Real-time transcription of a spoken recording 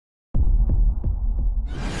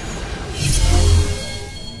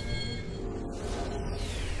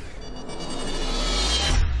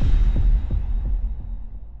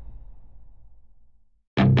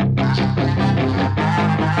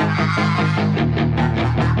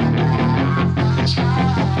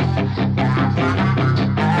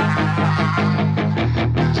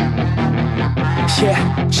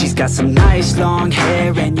got some nice long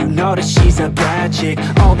hair, and you know that she's a bad chick.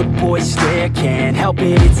 All the boys stare, can't help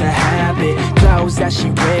it, it's a habit. Clothes that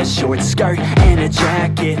she wears, short skirt and a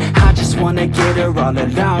jacket. I just wanna get her all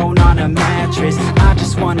alone on a mattress. I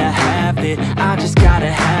just wanna have it, I just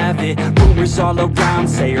gotta have it. Rumors all around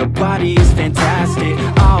say her body is fantastic.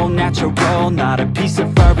 All natural, not a piece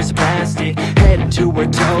of fur is plastic. Head to her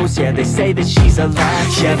toes, yeah, they say that she's a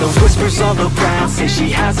latch. Yeah, the whispers all around say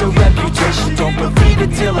she has a reputation. Don't believe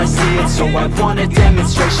it till I see it, so I want a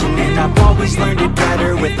demonstration. And I've always learned it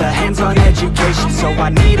better with a hands-on education. So I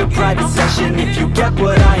need a private session, if you get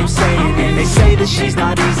what I am saying. And they say that she's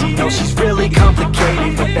not easy, no, she's really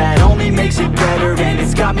complicated. But that only makes it better, and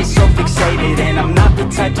it's got me so fixated. And I'm not the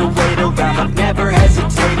type to wait around, I've never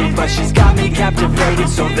hesitated. But she's got me captivated,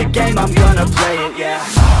 so the game, I'm gonna play it, yeah.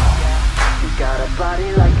 She's got a body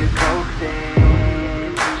like a coke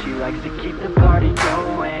thing. She likes to keep the party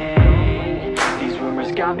going. These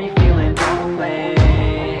rumors got me feeling lonely.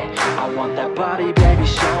 I want that body, baby,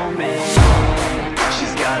 show me.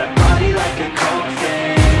 She's got a body like a coke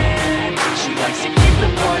thing. She likes to keep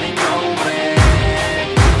the party going.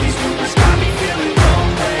 These rumors got me feeling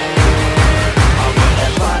lonely. I want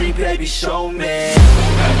that body, baby, show me.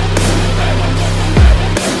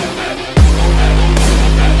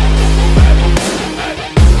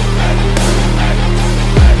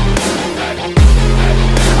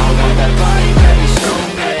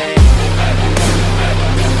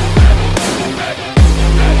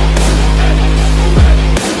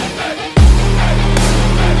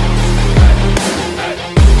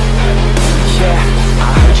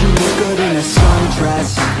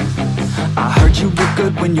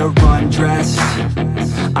 When you're undressed,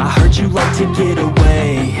 I heard you like to get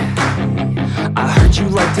away. I heard you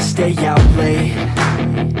like to stay out late.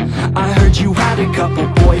 I heard you had a couple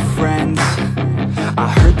boyfriends. I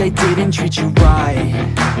heard they didn't treat you right.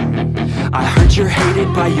 I heard you're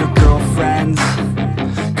hated by your girlfriends,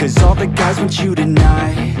 'cause all the guys want you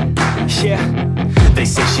tonight. Yeah, they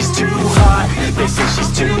say she's too hot, they say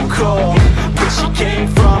she's too cold. Where she came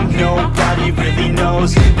from, nobody really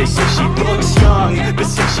knows. They say she looks young, but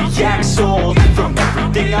say she acts old. From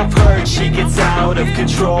everything I've heard, she gets out of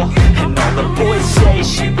control. And all the boys say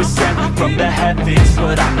she was sent from the heavens,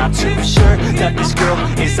 but I'm not too sure that this girl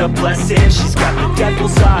is a blessing. She's got the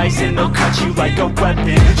devil's eyes, and they'll cut you like a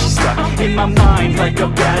weapon. She's stuck in my mind like a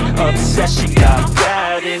bad obsession. Got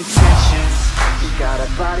bad intentions. She's got a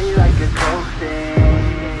body like a coke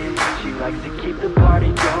thing. She likes to keep the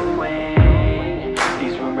party going.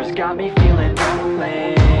 These rumors got me feeling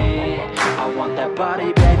lonely. I want that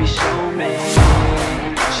body, baby, show me.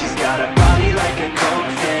 She's got a body like a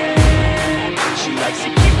coke thing. She likes to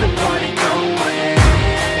keep the party going.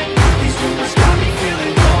 These rumors got me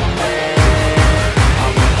feeling lonely. I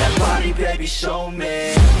want that body, baby, show me.